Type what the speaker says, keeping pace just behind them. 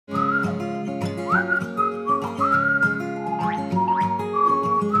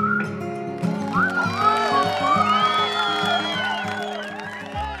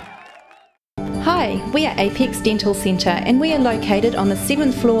Hi, we are Apex Dental Centre and we are located on the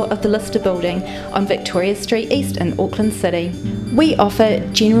 7th floor of the Lister building on Victoria Street East in Auckland City. We offer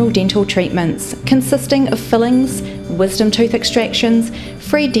general dental treatments consisting of fillings, wisdom tooth extractions,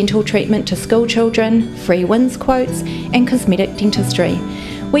 free dental treatment to school children, free WINS quotes and cosmetic dentistry.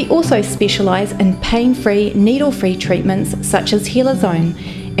 We also specialise in pain-free, needle-free treatments such as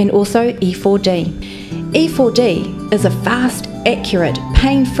Helizone and also E4D. E4D is a fast, accurate,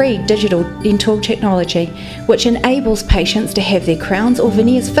 pain-free digital dental technology which enables patients to have their crowns or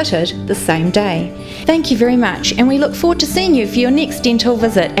veneers fitted the same day. Thank you very much, and we look forward to seeing you for your next dental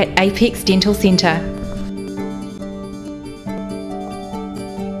visit at Apex Dental Centre.